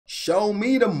Show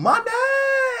me the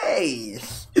money.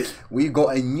 We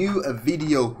got a new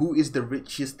video. Who is the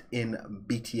richest in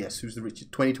BTS? Who's the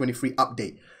richest? 2023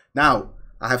 update. Now,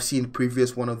 I have seen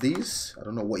previous one of these. I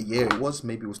don't know what year it was.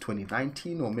 Maybe it was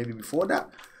 2019 or maybe before that.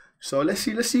 So let's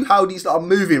see how these are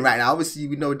moving right now. Obviously,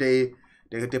 we know they're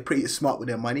pretty smart with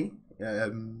their money.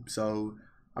 So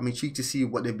I'm intrigued to see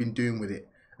what they've been doing with it.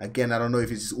 Again, I don't know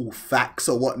if it's all facts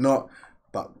or whatnot,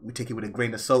 but we take it with a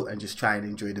grain of salt and just try and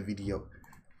enjoy the video.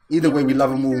 Either way, we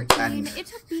love them all, and it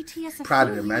took BTS proud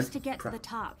of them, man. To get to the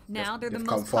top. Now they're the They've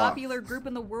most popular group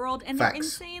in the world, and Facts. they're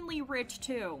insanely rich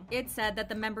too. It's said that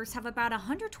the members have about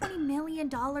 $120 million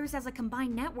as a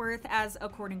combined net worth, as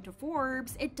according to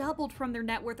Forbes, it doubled from their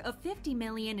net worth of $50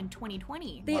 million in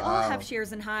 2020. They all have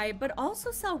shares in hybe, but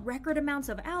also sell record amounts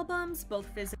of albums, both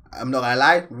physical. I'm not gonna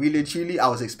lie, really and truly, I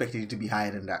was expecting it to be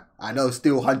higher than that. I know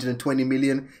still 120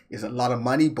 million is a lot of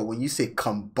money, but when you say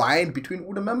combined between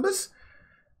all the members,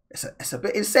 it's a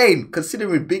bit insane,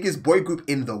 considering biggest boy group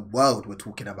in the world we're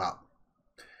talking about.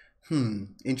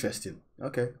 Interesting.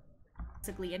 Okay.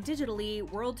 And digitally,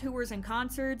 world tours and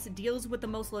concerts, deals with the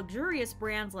most luxurious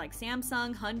brands like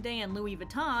Samsung, Hyundai, and Louis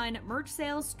Vuitton, merch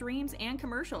sales, streams, and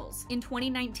commercials. In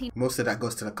 2019, most of that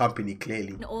goes to the company,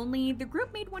 clearly. Only, the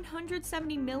group made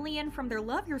 $170 million from their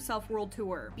Love Yourself World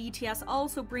Tour. BTS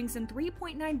also brings in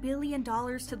 $3.9 billion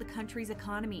to the country's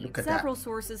economy. Several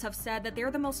sources have said that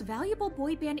they're the most valuable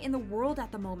boy band in the world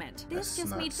at the moment. This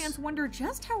just made fans wonder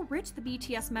just how rich the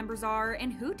BTS members are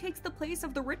and who takes the place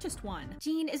of the richest one.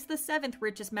 Jin is the 7th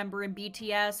richest member in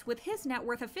BTS, with his net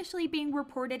worth officially being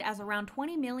reported as around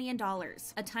 $20 million.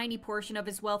 A tiny portion of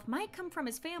his wealth might come from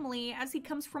his family, as he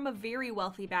comes from a very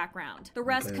wealthy background. The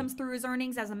rest comes through his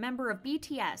earnings as a member of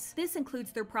BTS. This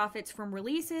includes their profits from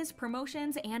releases,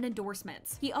 promotions, and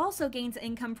endorsements. He also gains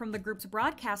income from the group's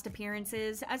broadcast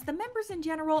appearances, as the members in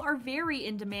general are very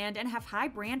in demand and have high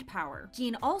brand power.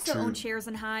 Jin also owns shares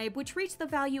in hybe, which reached the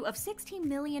value of $16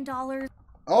 million.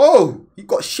 Oh, you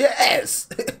got shares.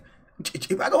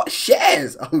 I got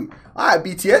shares. Oh, alright,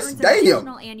 BTS. Damn.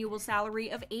 An annual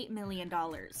salary of $8 million.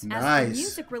 Nice. As for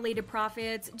music-related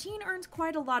profits, Jin earns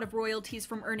quite a lot of royalties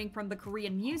from earning from the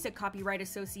Korean Music Copyright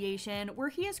Association, where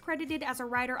he is credited as a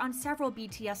writer on several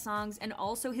BTS songs and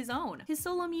also his own. His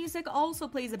solo music also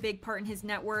plays a big part in his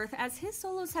net worth, as his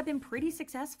solos have been pretty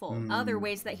successful. Other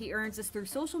ways that he earns is through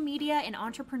social media and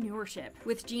entrepreneurship.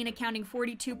 With Jin accounting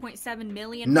 42.7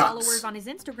 million followers on his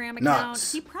Instagram account,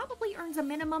 he probably earns a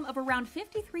minimum of around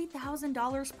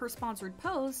 $53,000 per sponsored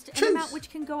post, an amount which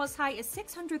can go as high as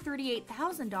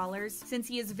 $638,000, since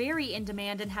he is very in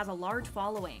demand and has a large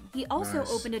following. He also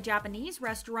opened a Japanese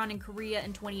restaurant in Korea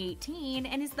in 2018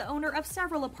 and is the owner of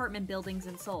several apartment buildings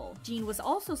in Seoul. Jin was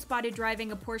also spotted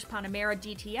driving a Porsche Panamera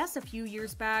GTS a few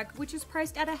years back, which is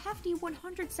priced at a hefty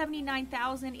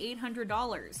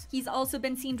 $179,800. He's also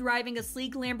been seen driving a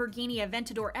sleek Lamborghini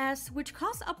Aventador S, which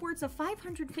costs upwards of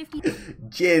 $550.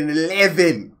 Jin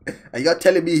 11. And you're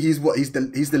telling me he's what? He's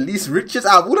the least richest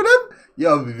out of all of them?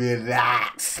 Yo,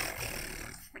 relax.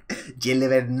 Jin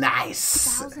living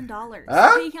nice. $1,000.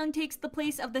 Taehyung takes the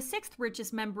place of the 6th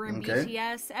richest member in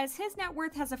BTS, as his net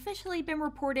worth has officially been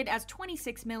reported as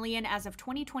 $26 million as of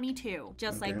 2022.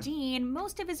 Just like Jin,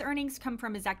 most of his earnings come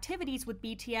from his activities with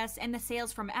BTS and the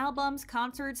sales from albums,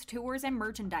 concerts, tours, and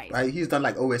merchandise. Right, he's done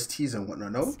like OSTs and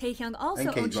whatnot, no? Taehyung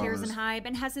also owns shares in hybe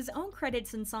and has his own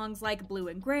credits in songs like Blue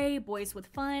and Gray, Boys with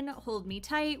Fun, Hold Me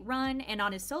Tight, Run, and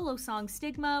on his solo songs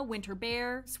Stigma, Winter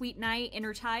Bear, Sweet Night,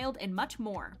 Inner Child, and much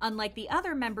more. Unlike the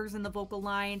other members in the vocal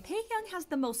line, Taehyung has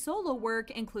the most solo work,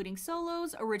 including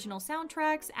solos, original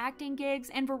soundtracks, acting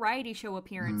gigs, and variety show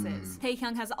appearances.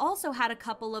 Taehyung has also had a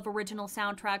couple of original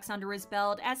soundtracks under his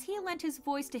belt, as he lent his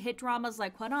voice to hit dramas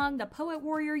like Hwarang, The Poet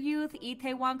Warrior Youth,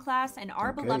 Itaewon Class, and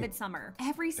Our Beloved Summer.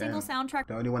 Every single soundtrack.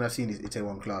 The only one I've seen is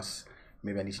Itaewon Class.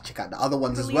 Maybe I need to check out the other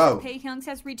ones as well. Taehyung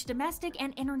has reached domestic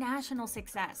and international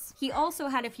success. He also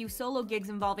had a few solo gigs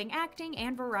involving acting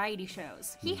and variety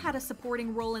shows. He had a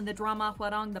supporting role in the drama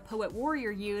Hwarang, The Poet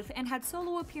Warrior Youth, and had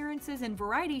solo appearances in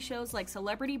variety shows like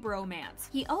Celebrity Bromance.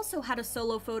 He also had a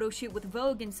solo photo shoot with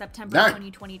Vogue in September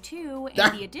 2022,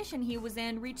 and the edition he was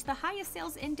in reached the highest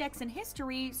sales index in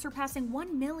history, surpassing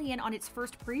 1 million on its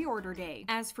first pre-order day.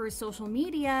 As for his social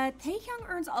media, Taehyung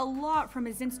earns a lot from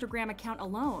his Instagram account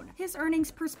alone. His earnings earnings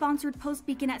per sponsored post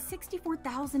begin at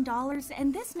 $64,000,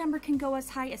 and this number can go as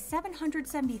high as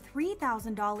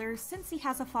 $773,000 since he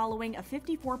has a following of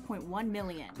 54.1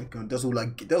 million.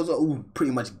 Those are all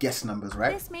pretty much guess numbers,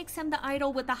 right? This makes him the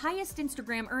idol with the highest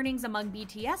Instagram earnings among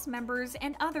BTS members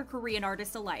and other Korean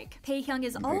artists alike. Taehyung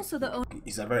is also the owner.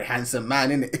 He's a very handsome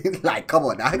man, isn't it? Like, come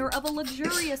on, owner of a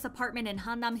luxurious apartment in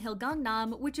Hanam Hill,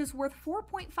 Gangnam, which is worth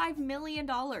 $4.5 million.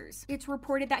 It's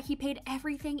reported that he paid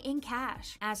everything in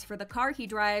cash. As for the car he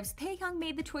drives, Taehyung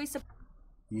made the choice of...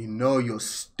 You know you're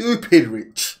stupid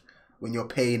rich when you're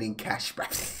paying in cash,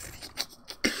 bruh.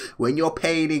 When you're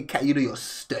paying in cash, you know you're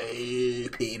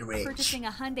stupid rich. Purchasing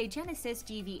a Hyundai Genesis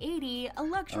GV80, a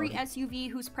luxury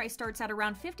SUV whose price starts at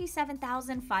around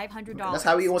 $57,500. That's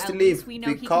how he wants to live. Least we know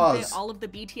big he cars. can fit all of the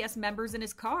BTS members in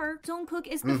his car. Jungkook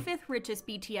is the 5th richest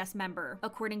BTS member.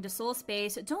 According to Seoul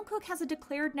Space, Jungkook has a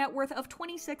declared net worth of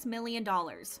 $26 million.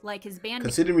 Like his band,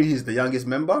 considering he's the youngest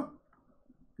member,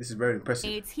 this is very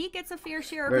impressive. He gets a fair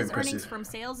share of his earnings from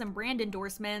sales and brand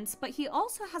endorsements, but he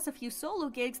also has a few solo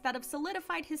gigs that have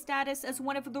solidified his status as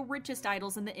one of the richest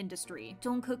idols in the industry.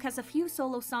 Jungkook has a few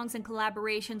solo songs and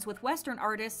collaborations with Western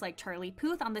artists like Charlie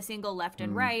Puth on the single Left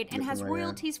and Right, and has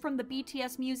royalties from the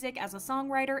BTS music as a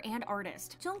songwriter and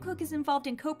artist. Jungkook is involved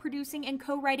in co-producing and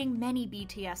co-writing many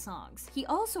BTS songs. He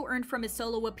also earned from his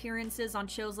solo appearances on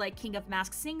shows like King of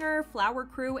Masked Singer, Flower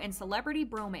Crew, and Celebrity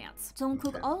Bromance.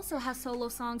 Jungkook also has solo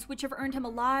songs which have earned him a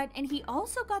lot, and he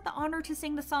also got the honor to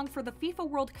sing the song for the FIFA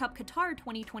World Cup Qatar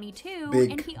 2022,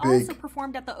 and he also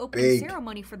performed at the opening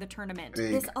ceremony for the tournament.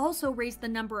 This also raised the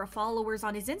number of followers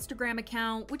on his Instagram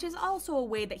account, which is also a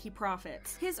way that he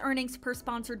profits. His earnings per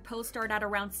sponsored post start at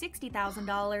around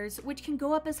 $60,000, which can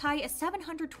go up as high as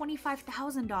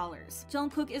 $725,000.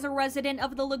 Jungkook is a resident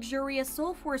of the luxurious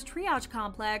Seoul Forest Triage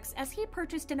complex, as he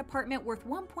purchased an apartment worth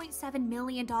 $1.7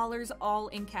 million all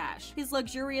in cash. His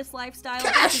luxurious lifestyle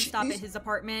doesn't stop at his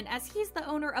apartment, as he's the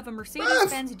owner of a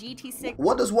Mercedes-Benz GT6.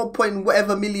 What does 1 point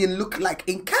whatever million look like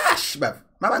in cash, bruv?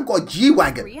 My man got a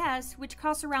G-Wagon. Which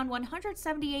costs around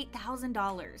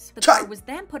 $178,000. The car was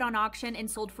then put on auction and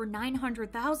sold for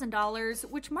 $900,000,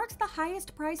 which marks the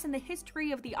highest price in the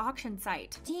history of the auction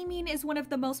site. Jimin is one of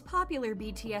the most popular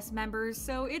BTS members,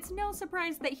 so it's no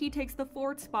surprise that he takes the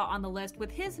 4th spot on the list, with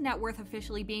his net worth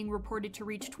officially being reported to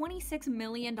reach $26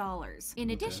 million. In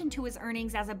addition to his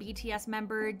earnings as a BTS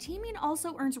member, Jimin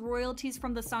also earns royalties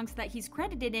from the songs that he's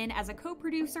credited in as a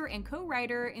co-producer and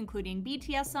co-writer, including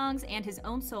BTS songs and his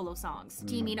own solo songs.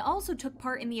 Jimin also took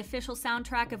part in the official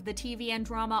soundtrack of the TVN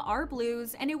drama Our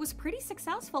Blues, and it was pretty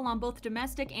successful on both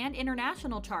domestic and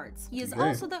international charts. He is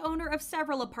also the owner of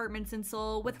several apartments in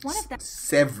Seoul, with one of them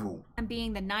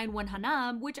being the 91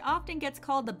 Hanam, which often gets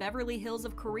called the Beverly Hills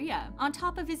of Korea. On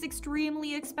top of his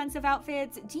extremely expensive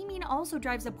outfits, Jimin also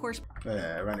drives a Porsche.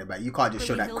 Run it back. You can't just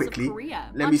show that quickly.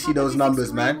 Let me see those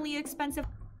numbers, man.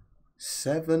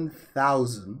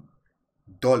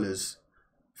 $7,000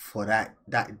 for that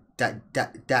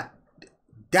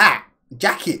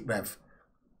jacket, bruv.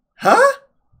 Huh?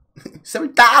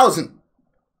 7,000.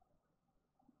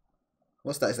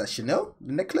 What's that? Is that Chanel?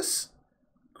 The necklace?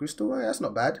 Crystal? That's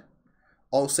not bad.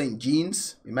 All Saint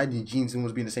jeans. Imagine jeans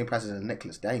almost being the same price as a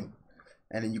necklace. Dang.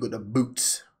 And then you got the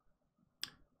boots.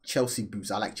 Chelsea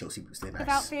boots. I like Chelsea boots. They're nice.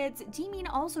 Outfits, Jimin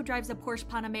also drives a Porsche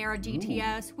Panamera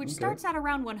GTS, which starts at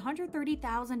around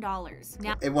 $130,000.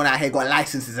 Now, everyone out here got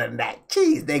licenses and that.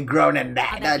 Jeez, they're grown and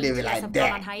that. Don't live like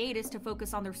that. On hiatus to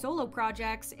focus on their solo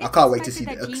projects. I can't wait to see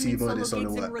more of this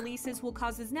solo work. Releases will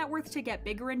cause his net worth to get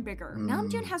bigger and bigger.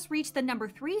 Namjoon has reached the number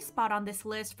 3 spot on this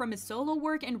list from his solo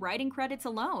work and writing credits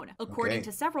alone. According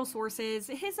to several sources,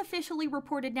 his officially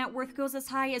reported net worth goes as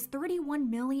high as $31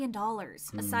 million.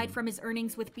 Aside from his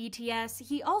earnings with BTS,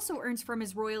 he also earns from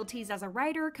his royalties as a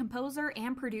writer, composer,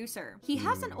 and producer. He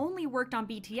hasn't only worked on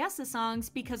BTS's songs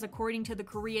because, according to the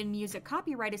Korean Music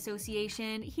Copyright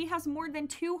Association, he has more than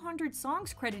 200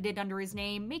 songs credited under his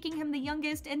name, making him the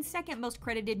youngest and 2nd most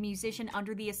credited musician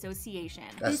under the association.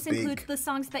 This includes the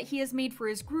songs that he has made for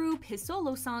his group, his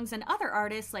solo songs, and other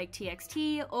artists like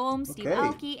TXT, Steve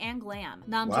Aoki, and Glam.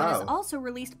 Namjoon has also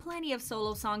released plenty of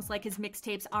solo songs like his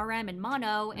mixtapes RM and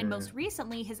Mono, and most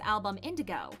recently his album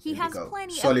Indigo. He has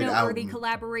plenty of noteworthy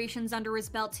collaborations under his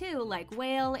belt too, like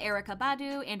Whale, Erykah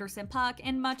Badu, Anderson .Paak,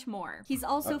 and much more. He's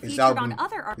also featured on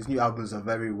other His new album is a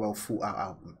very well thought out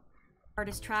album.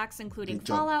 artist tracks including Good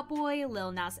job. Fall Out Boy,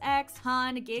 Lil Nas X,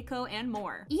 Han, Gecko, and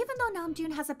more. Even though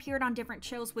Namjoon has appeared on different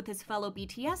shows with his fellow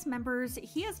BTS members,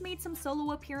 he has made some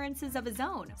solo appearances of his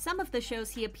own. Some of the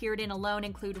shows he appeared in alone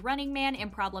include Running Man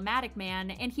and Problematic Man,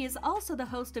 and he is also the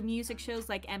host of music shows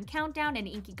like M Countdown and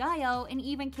Inkigayo, and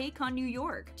even KCON New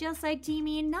York. Just like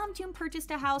Jimin, Namjoon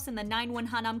purchased a house in the 91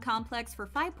 Hanam complex for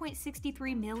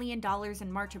 $5.63 million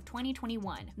in March of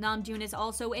 2021. Namjoon is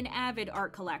also an avid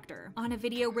art collector. On a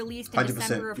video released in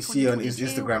December of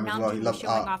 2022, where Namjoon was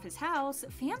showing off his house,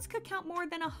 fans could count more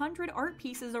than 100 art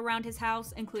pieces around his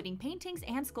house, including paintings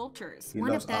and sculptures.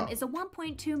 One of them is a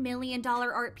 $1.2 million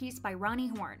art piece by Ronnie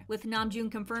Horn. With Namjoon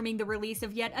confirming the release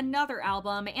of yet another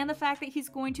album and the fact that he's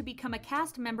going to become a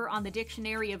cast member on the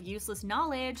Dictionary of Useless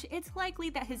Knowledge, it's likely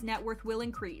that his net worth will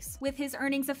increase. With his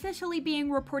earnings officially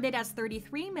being reported as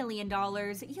 $33 million,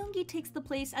 Yoongi takes the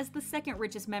place as the second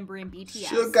richest member in BTS.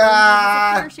 Sugar! Yoongi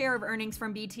has a fair share of earnings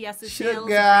from BTS's sales,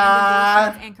 brand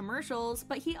endorsements, and commercials,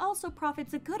 but he also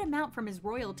profits a good amount from his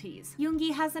royalties.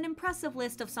 Yoongi has an impressive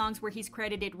list of songs where he's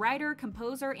credited writer,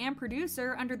 composer, and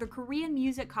producer under the Korean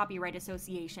Music Copyright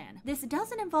Association. This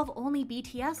doesn't involve only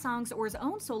BTS songs or his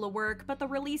own solo work, but the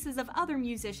releases of other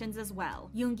musicians as well.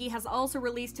 Yoongi has also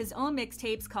released his own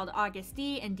mixtapes called August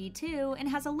D and D2, and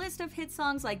has a list of hit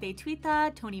songs like They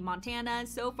Tweeta, Tony Montana,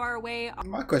 So Far Away.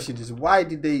 My question is, why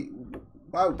did they...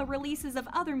 The releases of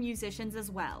other musicians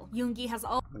as well. Yoongi has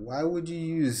Why would you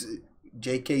use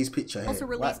JK's picture also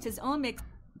released his own mix.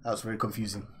 That was very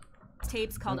confusing.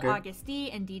 Tapes called August D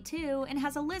and D2, and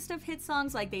has a list of hit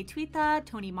songs like They Tweeta,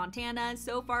 Tony Montana,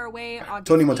 So Far Away, August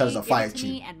Tony Montana's D, a fire Give It To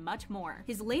Me, and much more.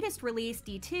 His latest release,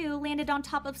 D2, landed on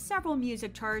top of several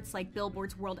music charts like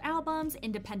Billboard's World Albums,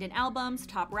 Independent Albums,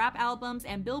 Top Rap Albums,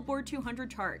 and Billboard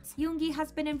 200 charts. Yoongi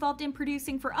has been involved in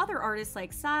producing for other artists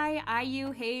like Psy,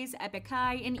 IU, Haze, Epic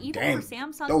High, and even for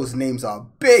Samsung. Those names are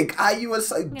big. IU is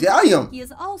so damn. He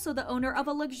is also the owner of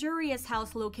a luxurious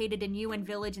house located in Yuan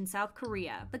Village in South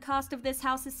Korea. The cost of this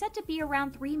house is said to be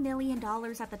around $3 million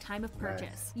at the time of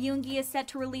purchase. Yoongi is set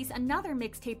to release another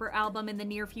mixtape or album in the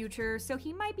near future, so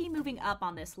he might be moving up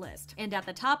on this list. And at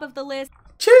the top of the list,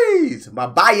 jeez, my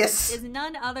bias, is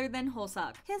none other than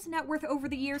Hoseok. His net worth over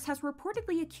the years has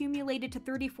reportedly accumulated to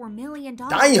 $34 million,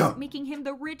 making him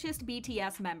the richest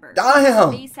BTS member. Damn.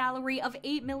 A base salary of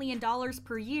 $8 million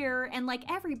per year, and like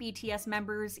every BTS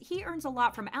members, he earns a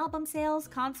lot from album sales,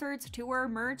 concerts, tour,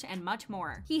 merch, and much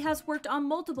more. He has worked on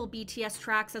multiple BTS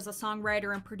tracks as a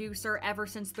songwriter and producer ever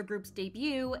since the group's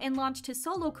debut, and launched his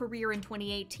solo career in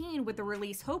 2018 with the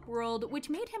release Hope World, which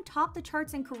made him top the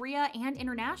charts in Korea and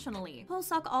internationally.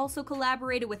 Hoseok also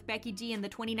collaborated with Becky G in the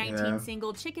 2019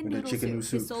 single Chicken Noodle Soup.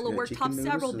 His solo work topped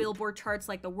several Billboard charts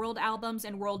like the World Albums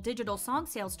and World Digital Song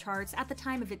Sales charts at the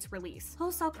time of its release.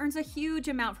 Hoseok earns a huge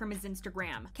amount from his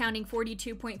Instagram. Counting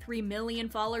 42.3 million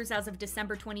followers as of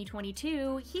December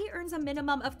 2022, he earns a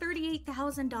minimum of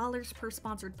 $38,000 per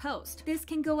sponsored post. This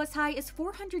can go as high as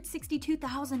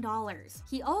 $462,000.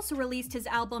 He also released his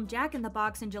album Jack in the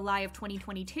Box in July of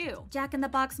 2022. Jack in the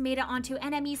Box made it onto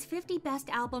NME's 50 Best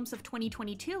Albums of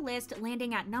 2022 list,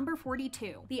 landing at number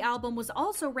 42. The album was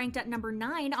also ranked at number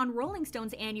 9 on Rolling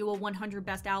Stone's annual 100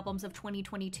 Best Albums of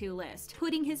 2022 list.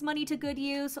 Putting his money to good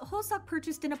use, Hoseok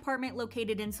purchased an apartment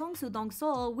located in Seongsu-dong,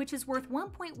 Seoul, which is worth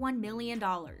 $1.1 million.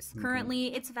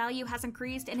 Currently, its value has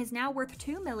increased and is now worth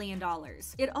 $2 million.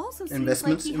 It also seems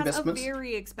like he has a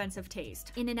very expensive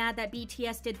taste. In an ad that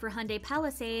BTS did for Hyundai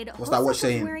Palisade, Hoseok was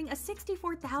wearing a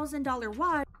 $64,000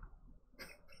 watch.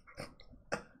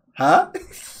 Huh?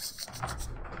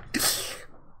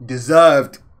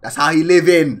 Deserved. That's how he live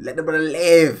in. Let the brother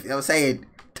live. You know what I'm saying?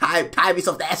 Time is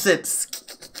of the essence.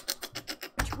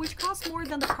 Which cost more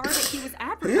than the car that he was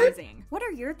advertising. What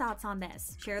are your thoughts on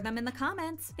this? Share them in the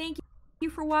comments. Thank you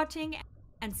for watching,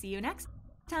 and see you next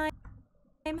time.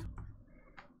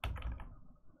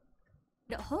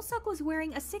 Hoseok was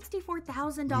wearing a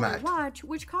 $64,000 watch,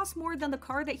 which cost more than the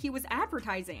car that he was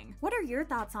advertising. What are your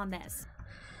thoughts on this?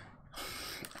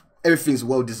 Everything's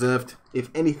well deserved. If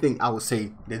anything, I would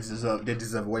say they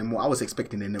deserve way more. I was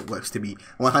expecting the networks to be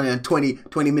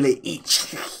 20 million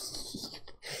each.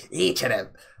 Each of them.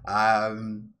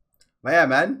 But yeah,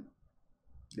 man,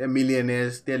 they're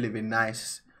millionaires. They're living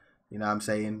nice. You know what I'm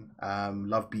saying?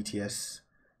 Love BTS,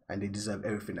 and they deserve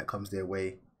everything that comes their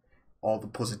way. All the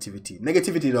positivity.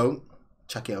 Negativity though,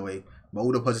 chuck it away. But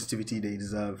all the positivity they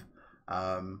deserve.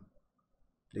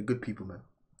 They're good people, man.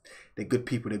 They're good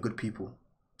people. They're good people.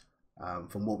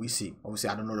 From what we see. Obviously,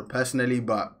 I don't know them personally,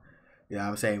 but you know what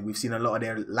I'm saying, we've seen a lot of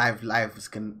their live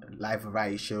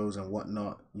variety shows and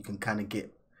whatnot. You can kind of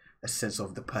get a sense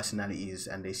of the personalities,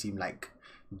 and they seem like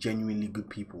genuinely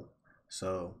good people.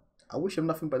 So I wish him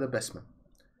nothing but the best, man.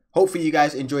 Hopefully you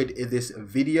guys enjoyed this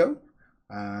video.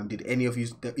 Did any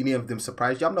of them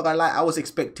surprise you? I'm not gonna lie, I was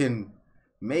expecting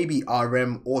maybe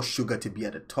RM or Sugar to be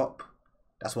at the top.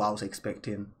 That's what I was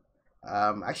expecting.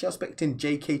 Actually, I was expecting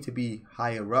JK to be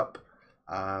higher up.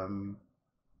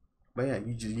 But yeah,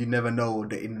 you never know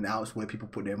the in and outs where people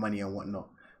put their money and whatnot.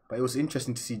 But it was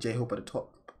interesting to see J-Hope at the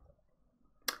top.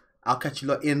 I'll catch you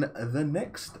lot in the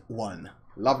next one.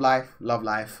 Love life, love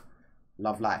life,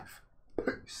 love life.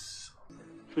 Peace.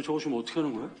 저거 지금 어떻게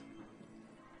하는 거야?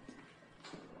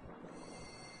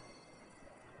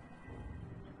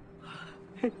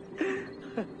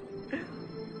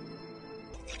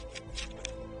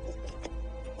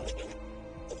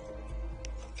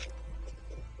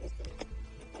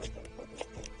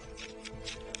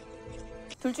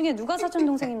 둘 중에 누가 사촌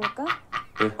동생입니까?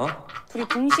 네? 어? 둘이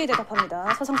동시에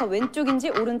대답합니다. 서성서 왼쪽인지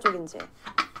오른쪽인지.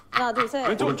 하나, 둘,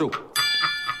 셋. 오른쪽.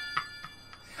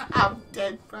 I'm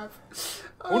dead, bro.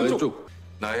 오른쪽.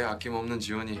 나의 아낌없는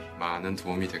지원이 많은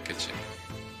도움이 됐겠지.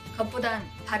 그것보단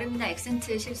발음이나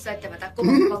액센트 실수할 때마다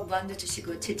꼬박꼬박 무한도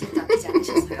주시고 질책도 아끼지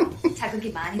않으셔서요.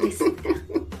 자극이 많이 됐습니다.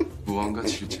 무언가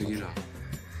질책이라